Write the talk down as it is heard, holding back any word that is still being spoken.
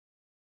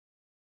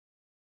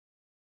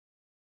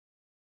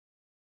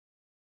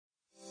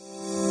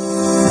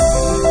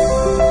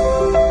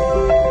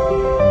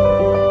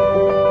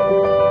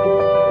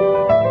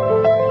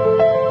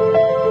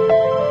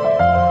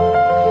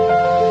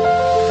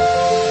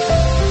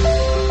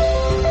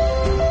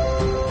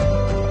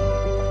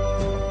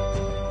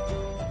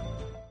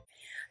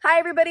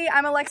everybody,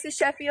 I'm Alexis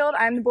Sheffield.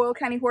 I'm the Boyle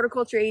County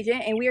Horticulture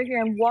Agent, and we are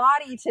here in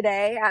Waddy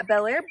today at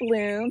Bellaire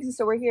Blooms.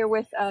 So we're here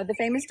with the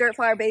famous dirt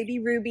flower baby,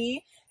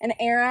 Ruby, and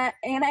Anna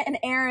and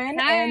Aaron.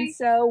 Hi. And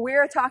so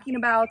we're talking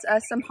about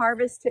some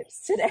harvest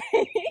tips today.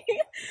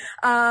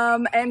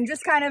 And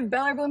just kind of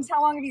Bellaire Blooms,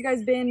 how long have you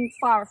guys been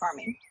flower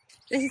farming?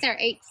 This is our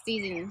 8th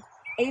season.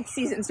 8th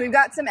season. So we've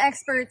got some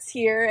experts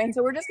here, and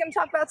so we're just going to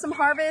talk about some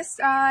harvest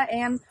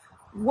and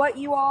what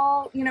you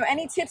all,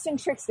 any tips and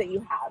tricks that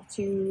you have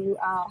to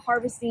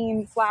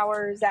harvesting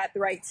flowers at the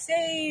right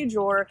stage,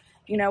 or,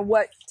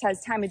 what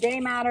does time of day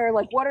matter?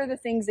 Like, what are the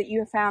things that you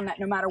have found that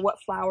no matter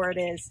what flower it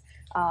is,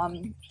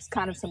 it's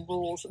kind of some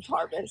rules of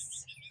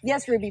harvest.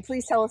 Yes, Ruby,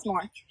 please tell us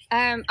more.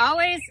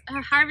 Always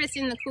harvest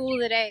in the cool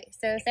of the day.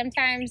 So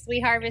sometimes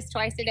we harvest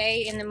twice a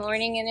day, in the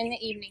morning and in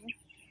the evening.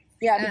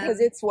 Yeah, because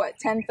it's what,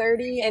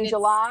 10:30 in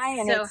July,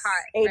 and so it's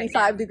hot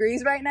 85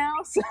 degrees right now.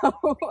 So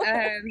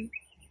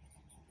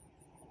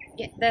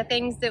yeah, the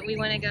things that we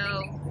want to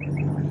go,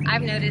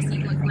 I've noticed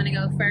you want to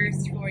go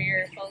first for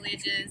your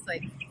foliages,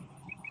 like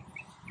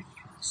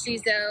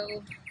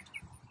shiso,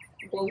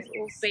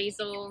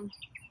 basil.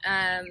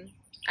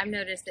 I've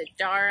noticed that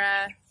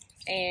Dara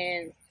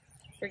and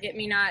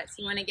forget-me-nots,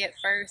 you want to get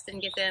first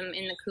and get them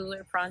in the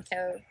cooler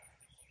pronto.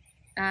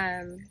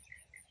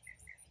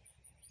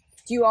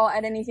 Do you all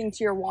add anything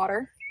to your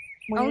water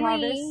when you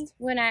Only harvest?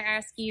 when I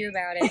ask you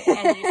about it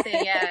and you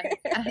say yeah.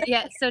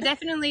 Yeah, so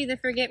definitely the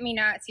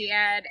forget-me-nots, you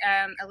add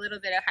a little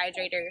bit of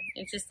hydrator.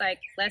 It's just like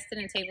less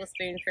than a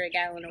tablespoon for a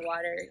gallon of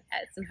water.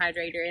 Add some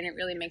hydrator and it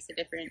really makes a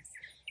difference.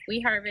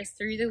 We harvest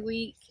through the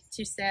week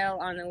to sell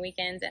on the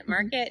weekends at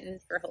market and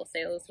for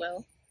wholesale as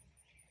well.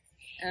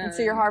 And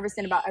so you're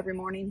harvesting about every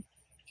morning?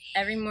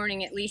 Every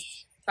morning, at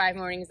least 5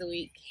 mornings a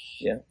week.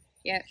 Yeah.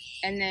 Yep.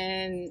 And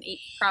then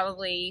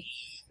probably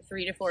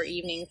 3 to 4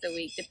 evenings a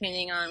week,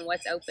 depending on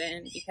what's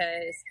open,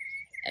 because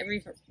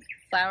every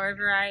flower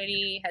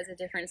variety has a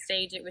different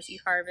stage at which you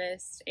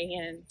harvest,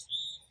 and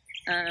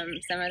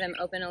some of them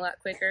open a lot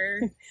quicker.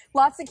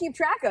 Lots to keep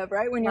track of,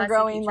 right? When you're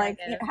growing, like,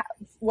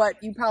 what,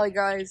 you probably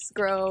guys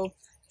grow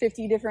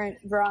 50 different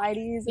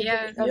varieties of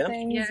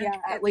things? Yeah,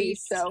 at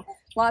least. So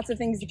lots of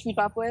things to keep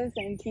up with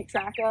and keep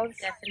track of.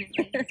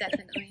 Definitely.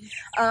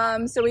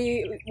 So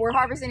we're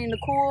harvesting in the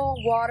cool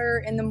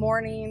water in the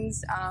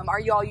mornings.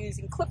 Are you all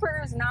using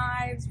clippers,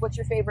 knives? What's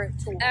your favorite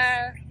tool?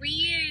 We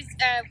use,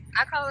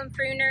 I call them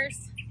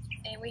pruners.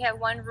 And we have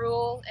one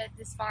rule at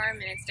this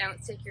farm, and it's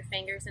don't stick your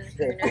fingers in the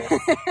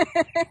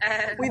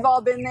pruners. We've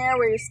all been there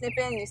where you're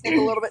snipping, you snip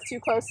a little bit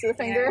too close to the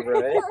finger.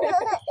 Right.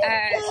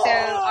 So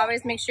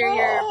always make sure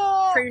your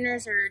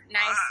pruners are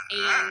nice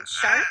and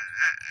sharp.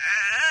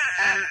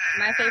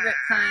 My favorite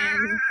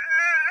kind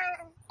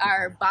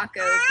are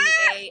Baco,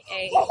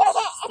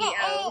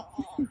 B-A-A-C-O.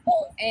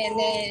 And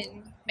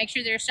then make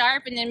sure they're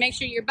sharp, and then make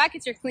sure your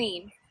buckets are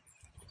clean.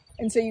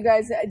 And so you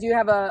guys, do you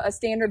have a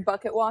standard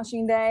bucket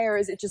washing day, or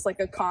is it just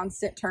like a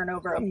constant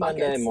turnover of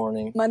buckets? Monday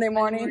morning. Monday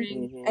morning?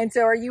 Mm-hmm. And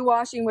so are you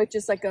washing with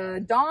just like a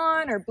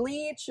Dawn or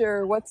bleach,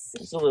 or what's?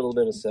 Just a little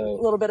bit of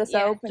soap. A little bit of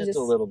soap? And just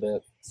a little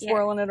bit.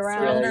 Swirling it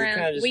around? Yeah, you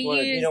kind of just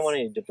you don't want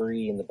any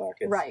debris in the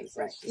bucket. Right.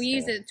 We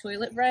use a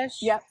toilet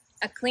brush. Yep.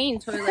 A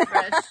clean toilet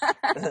brush.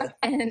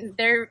 And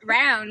they're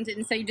round,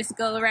 and so you just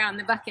go around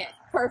the bucket.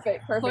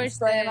 Perfect. Spray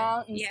them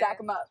out and stack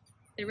them up.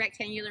 The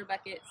rectangular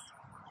buckets,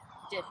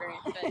 different,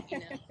 but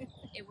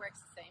it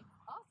works the same.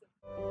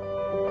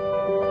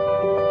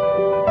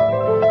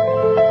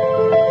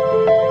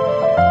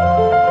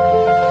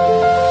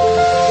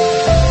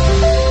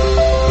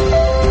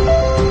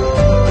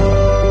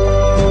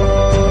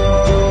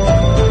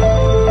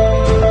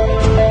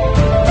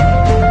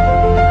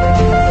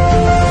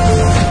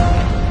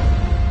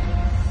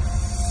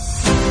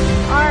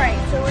 All right,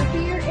 so we're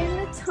here in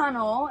the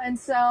tunnel, and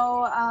so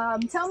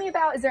tell me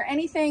about, is there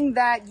anything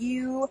that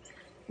you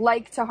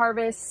like to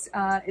harvest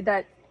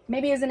that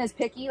maybe isn't as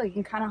picky, like you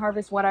can kind of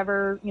harvest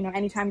whatever,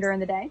 anytime during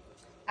the day?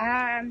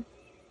 The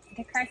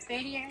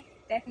Craspedia,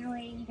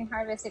 definitely you can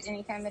harvest it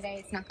any time of day.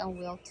 It's not going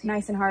to wilt.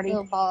 Nice and hardy.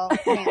 Little ball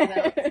can't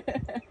wilt.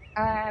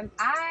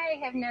 I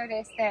have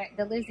noticed that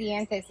the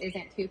Lysianthus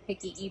isn't too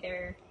picky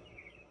either.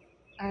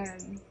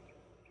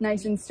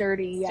 Nice and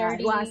sturdy. Yeah,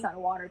 it lasts out of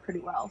water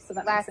pretty well. So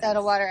that lasts out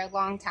of water a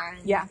long time.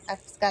 Yeah.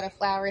 I've got a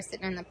flower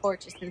sitting on the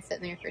porch. It's been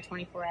sitting there for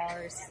 24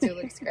 hours. Still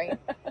looks great.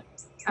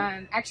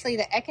 Actually,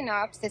 the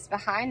Echinops that's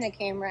behind the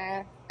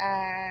camera,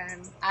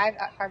 I've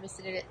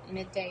harvested it at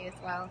midday as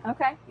well.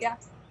 Okay, yeah.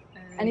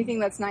 Anything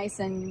that's nice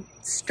and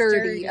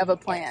sturdy of a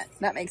plant. Yes.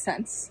 That makes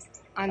sense.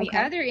 On the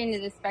other end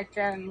of the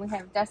spectrum, we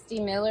have Dusty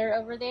Miller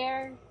over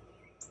there.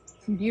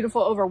 Some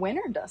beautiful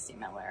overwinter Dusty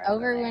Miller.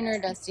 Overwinter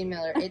Dusty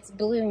Miller. It's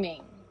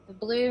blooming. The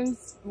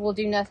blooms will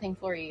do nothing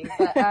for you,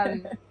 but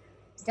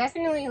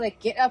definitely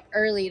get up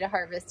early to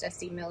harvest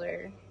Dusty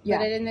Miller.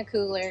 Put it in the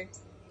cooler.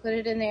 Put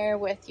it in there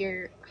with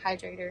your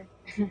hydrator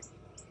and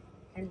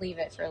leave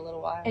it for a little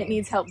while. It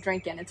needs help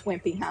drinking. It's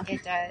wimpy, huh?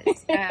 It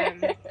does.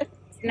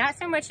 Not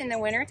so much in the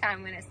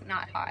wintertime when it's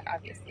not hot,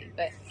 obviously,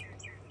 but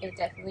it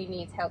definitely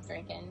needs help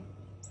drinking.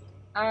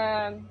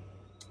 Celosia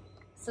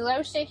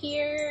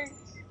here,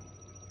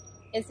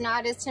 It's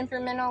not as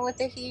temperamental with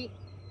the heat,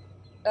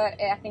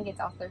 but I think it's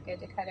also good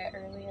to cut it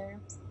earlier.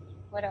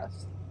 What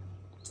else?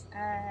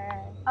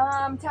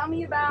 Tell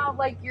me about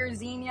like your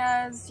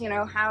zinnias, you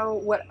know,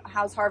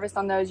 how's harvest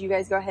on those? You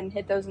guys go ahead and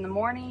hit those in the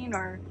morning,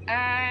 or?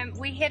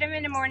 We hit them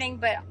in the morning,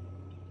 but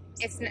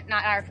it's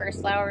not our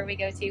first flower we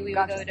go to. We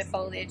will go to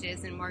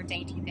foliages and more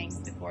dainty things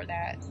before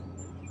that.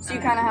 So you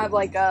kind of have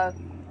like a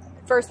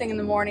first thing in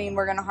the morning,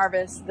 we're gonna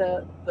harvest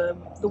the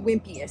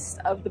wimpiest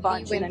of the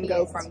bunch and then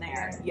go from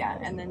there. Yeah,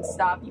 and then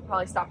stop. You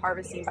probably stop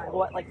harvesting by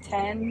what, like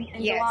 10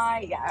 in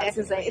July? Yeah, I was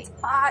gonna say it's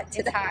hot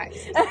today.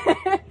 It's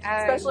hot,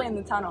 especially in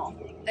the tunnel.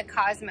 The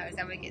cosmos,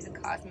 I would get the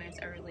cosmos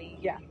early.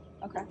 Yeah.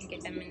 Okay. And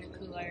get them in the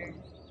cooler,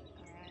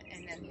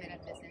 and then hit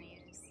up the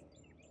zinnias.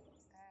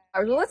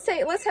 Well, let's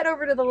head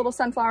over to the little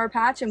sunflower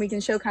patch and we can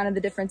show kind of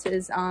the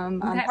differences on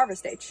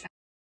harvest stage.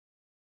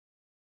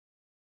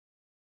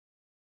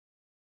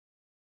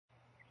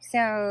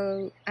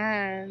 So,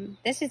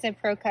 this is a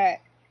Pro-Cut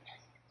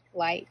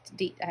light,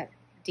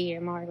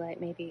 DMR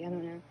light maybe, I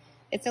don't know.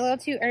 It's a little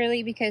too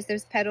early because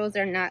those petals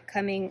are not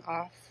coming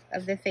off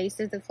of the face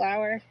of the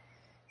flower.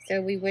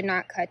 So we would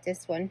not cut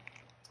this one.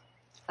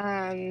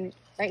 Right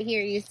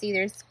here you see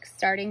there's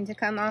starting to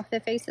come off the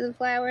face of the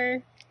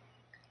flower.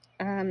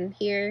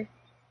 Here,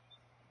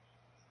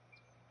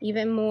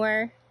 even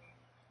more.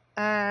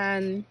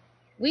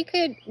 We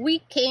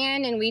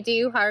can and we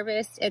do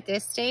harvest at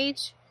this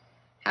stage.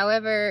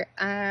 However,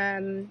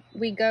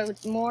 we go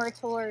more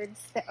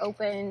towards the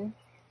open.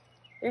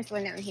 There's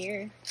one down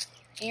here.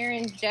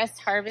 Aaron just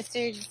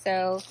harvested,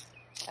 so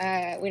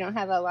we don't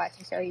have a lot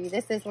to show you.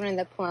 This is one of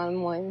the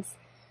plum ones.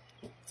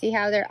 See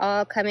how they're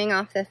all coming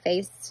off the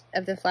face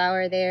of the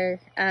flower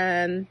there.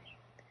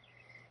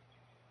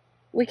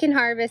 We can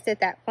harvest at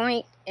that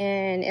point,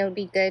 and it would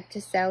be good to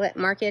sell it,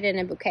 market in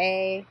a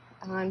bouquet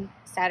on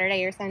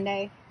Saturday or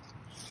Sunday.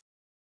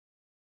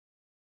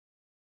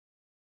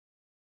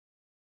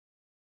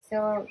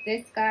 So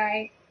this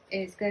guy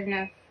is good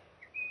enough,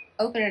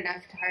 open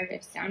enough to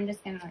harvest. So I'm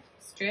just gonna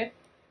strip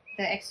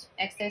the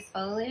excess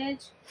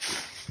foliage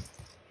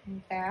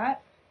like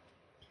that.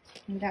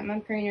 I've got my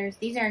pruners.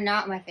 These are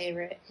not my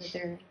favorite, but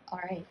they're all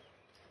right.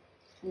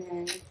 And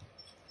then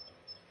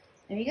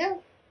there you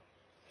go.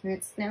 And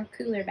it's now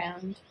cooler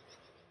bound.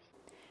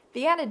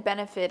 The added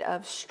benefit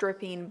of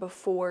stripping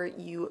before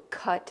you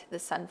cut the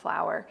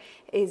sunflower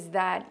is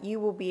that you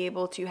will be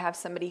able to have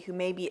somebody who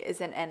maybe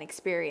isn't an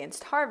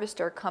experienced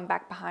harvester come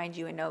back behind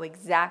you and know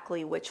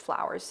exactly which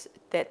flowers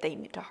that they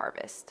need to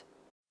harvest.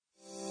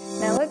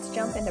 Now let's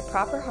jump into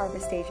proper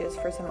harvest stages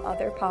for some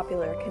other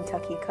popular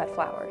Kentucky cut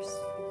flowers.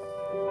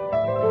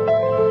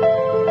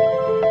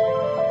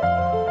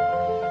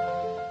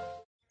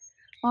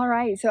 All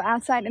right, so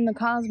outside in the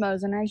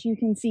cosmos, and as you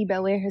can see,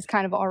 Bellaire has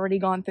kind of already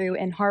gone through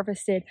and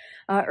harvested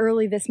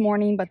early this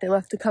morning, but they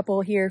left a couple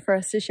here for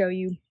us to show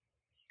you.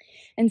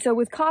 And so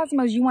with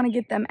cosmos, you want to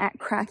get them at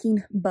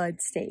cracking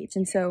bud stage.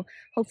 And so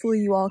hopefully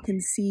you all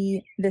can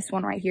see this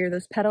one right here.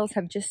 Those petals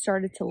have just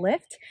started to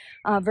lift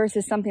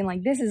versus something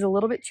like this is a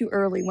little bit too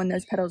early when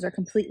those petals are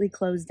completely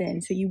closed in.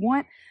 So you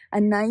want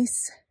a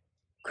nice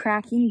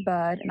cracking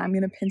bud, and I'm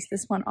going to pinch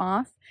this one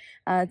off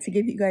to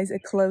give you guys a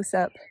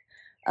close-up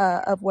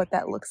of what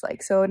that looks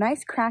like. So a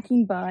nice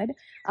cracking bud,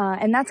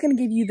 and that's going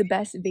to give you the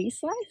best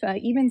vase life.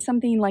 Even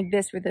something like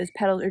this where those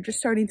petals are just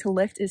starting to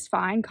lift is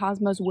fine.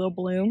 Cosmos will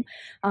bloom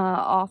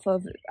off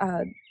of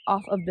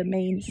the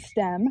main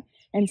stem,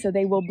 and so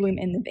they will bloom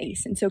in the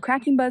vase. And so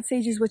cracking bud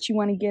stage is what you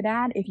want to get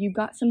at. If you've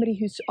got somebody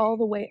who's all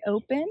the way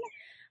open,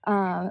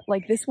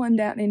 like this one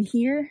down in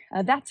here,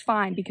 that's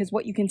fine because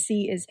what you can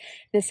see is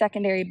the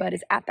secondary bud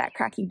is at that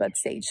cracking bud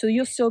stage. So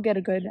you'll still get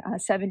a good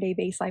 7-day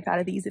vase life out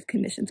of these if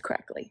conditioned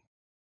correctly.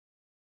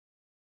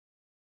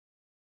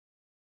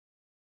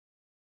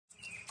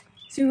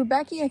 So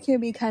Rudbeckia can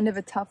be kind of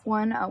a tough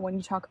one when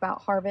you talk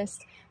about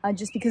harvest,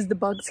 just because the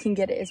bugs can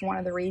get it is one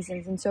of the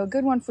reasons. And so a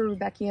good one for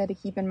Rudbeckia to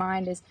keep in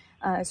mind is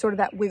sort of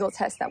that wiggle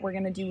test that we're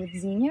going to do with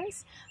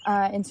zinnias.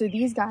 And so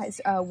these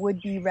guys would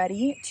be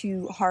ready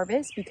to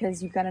harvest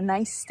because you've got a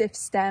nice stiff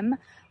stem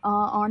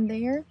on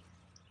there.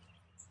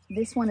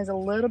 This one is a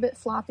little bit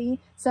floppy.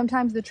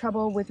 Sometimes the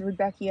trouble with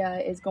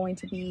Rudbeckia is going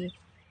to be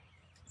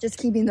just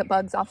keeping the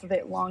bugs off of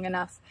it long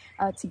enough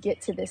to get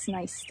to this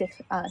nice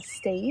stiff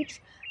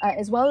stage.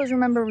 As well as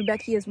remember,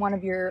 Rudbeckia is one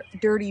of your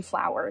dirty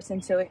flowers,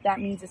 and so that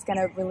means it's going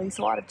to release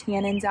a lot of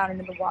tannins out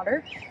into the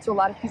water. So a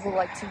lot of people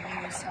like to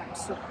use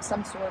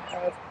some sort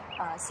of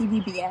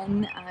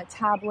CBBN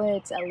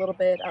tablet, a little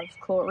bit of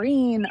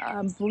chlorine,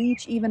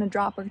 bleach, even a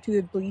drop or two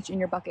of bleach in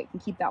your bucket can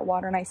keep that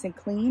water nice and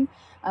clean.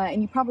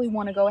 And you probably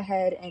want to go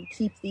ahead and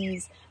keep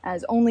these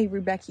as only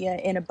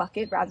Rudbeckia in a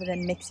bucket rather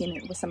than mixing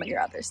it with some of your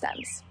other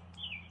stems.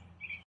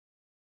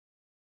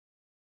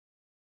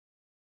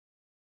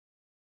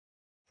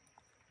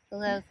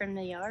 Hello from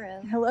the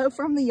yarrow. Hello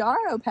from the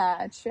yarrow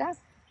patch. Yeah.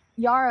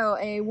 Yarrow,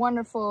 a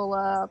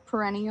wonderful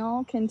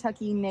perennial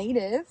Kentucky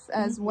native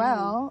as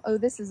well. Oh,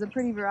 this is a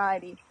pretty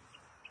variety.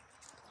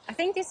 I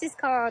think this is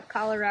called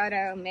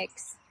Colorado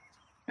Mix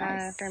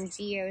nice. From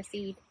Geo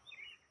Seed.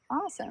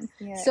 Awesome.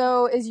 Yeah.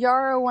 So is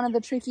yarrow one of the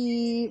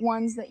tricky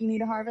ones that you need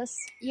to harvest?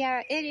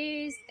 Yeah, it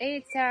is.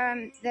 It's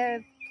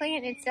the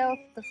plant itself,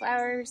 the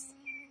flowers.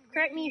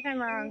 Correct me if I'm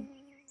wrong.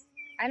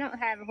 I don't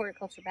have a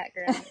horticulture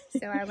background,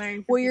 so I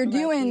learned. Well, you're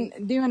doing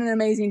an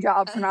amazing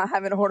job for not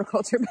having a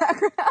horticulture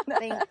background.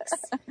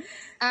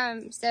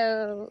 Thanks.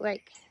 So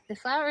like the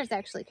flowers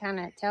actually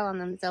kind of tell on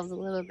themselves a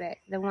little bit.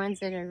 The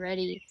ones that are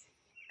ready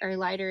are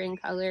lighter in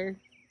color.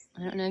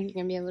 I don't know if you're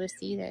gonna be able to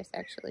see this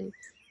actually.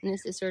 And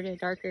this is sort of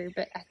darker,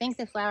 but I think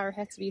the flower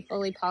has to be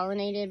fully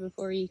pollinated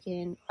before you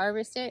can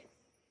harvest it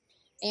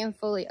and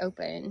fully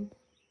open.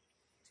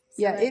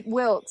 So yeah, it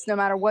wilts no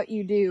matter what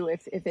you do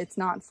if it's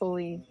not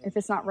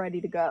ready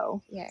to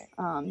go. Yeah.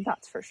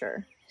 That's for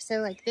sure. So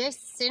like this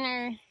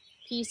center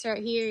piece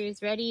right here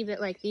is ready, but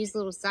like these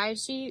little side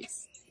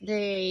shoots,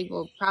 they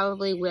will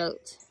probably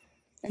wilt.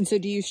 And so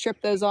do you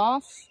strip those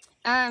off?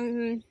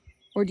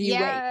 Or do you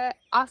wait?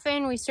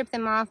 Often we strip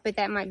them off, but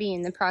that might be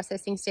in the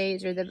processing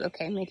stage or the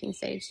bouquet making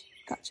stage.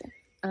 Gotcha.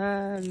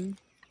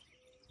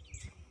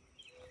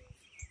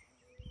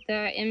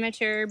 The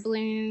immature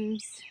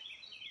blooms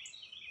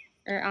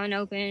or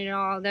unopened at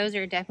all, those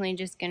are definitely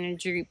just going to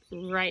droop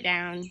right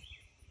down.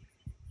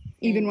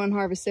 Even when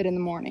harvested in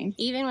the morning?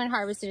 Even when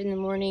harvested in the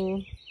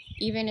morning,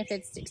 even if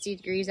it's 60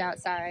 degrees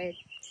outside.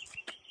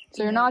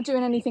 So you're not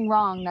doing anything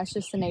wrong. That's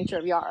just the nature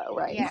of yarrow,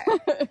 right? Yeah.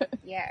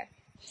 Yeah.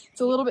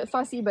 It's a little bit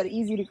fussy, but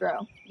easy to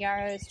grow.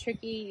 Yarrow is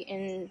tricky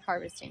in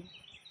harvesting.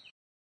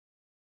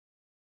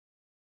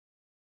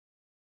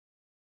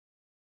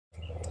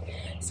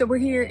 So we're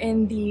here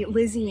in the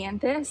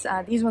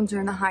Lysianthus. These ones are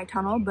in the high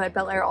tunnel, but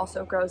Bellaire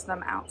also grows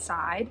them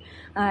outside.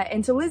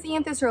 And so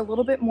Lysianthus are a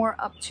little bit more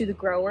up to the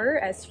grower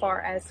as far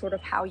as sort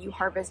of how you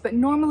harvest, but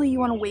normally you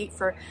want to wait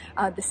for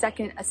a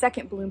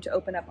second bloom to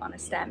open up on a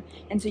stem.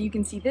 And so you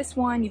can see this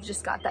one, you've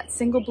just got that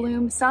single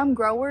bloom. Some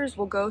growers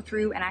will go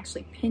through and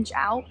actually pinch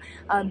out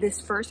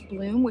this first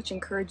bloom, which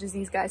encourages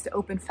these guys to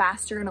open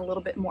faster and a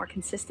little bit more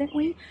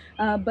consistently.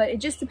 But it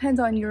just depends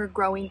on your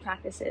growing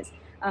practices.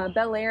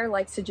 Bellaire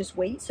likes to just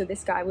wait, so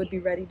this guy would be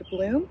ready to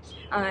bloom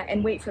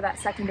and wait for that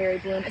secondary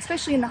bloom.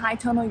 Especially in the high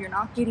tunnel, you're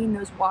not getting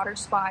those water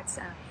spots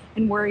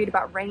and worried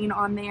about rain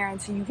on there, and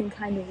so you can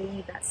kind of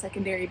leave that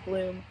secondary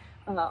bloom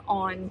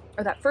on,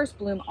 or that first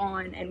bloom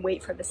on, and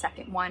wait for the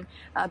second one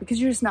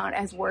because you're just not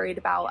as worried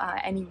about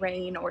any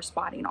rain or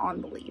spotting on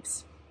the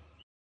leaves.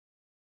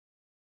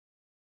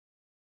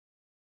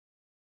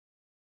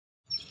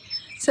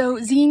 So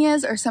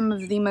zinnias are some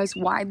of the most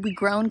widely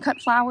grown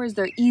cut flowers.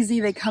 They're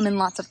easy, they come in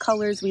lots of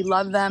colors. We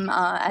love them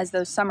as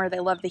those summer, they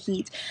love the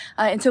heat.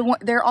 And so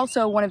they're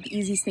also one of the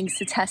easiest things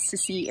to test to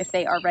see if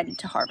they are ready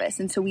to harvest.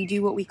 And so we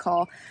do what we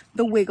call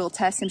the wiggle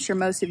test. I'm sure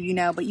most of you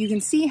know, but you can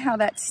see how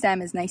that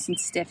stem is nice and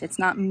stiff. It's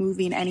not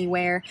moving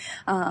anywhere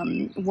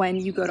when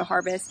you go to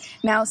harvest.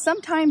 Now,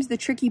 sometimes the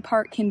tricky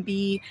part can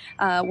be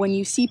when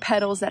you see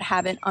petals that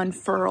haven't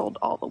unfurled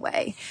all the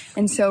way.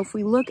 And so if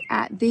we look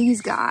at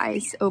these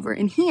guys over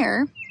in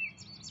here,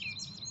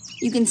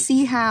 you can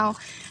see how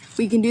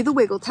we can do the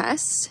wiggle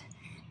test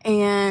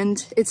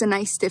and it's a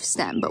nice stiff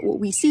stem. But what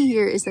we see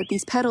here is that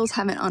these petals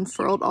haven't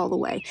unfurled all the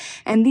way.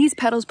 And these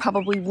petals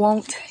probably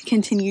won't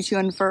continue to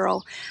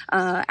unfurl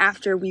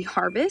after we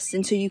harvest.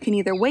 And so you can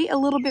either wait a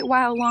little bit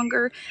while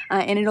longer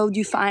and it'll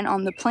do fine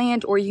on the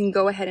plant, or you can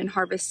go ahead and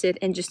harvest it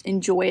and just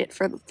enjoy it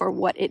for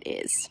what it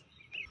is.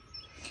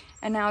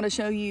 And now to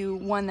show you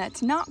one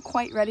that's not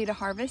quite ready to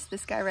harvest,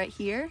 this guy right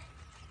here.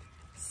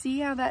 See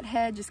how that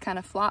head just kind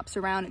of flops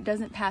around? It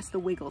doesn't pass the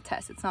wiggle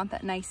test. It's not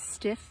that nice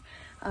stiff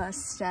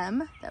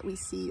stem that we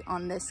see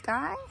on this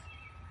guy,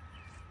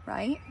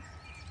 right?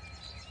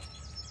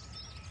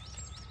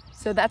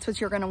 So that's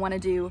what you're going to want to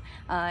do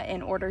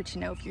in order to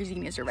know if your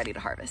zinnias are ready to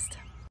harvest.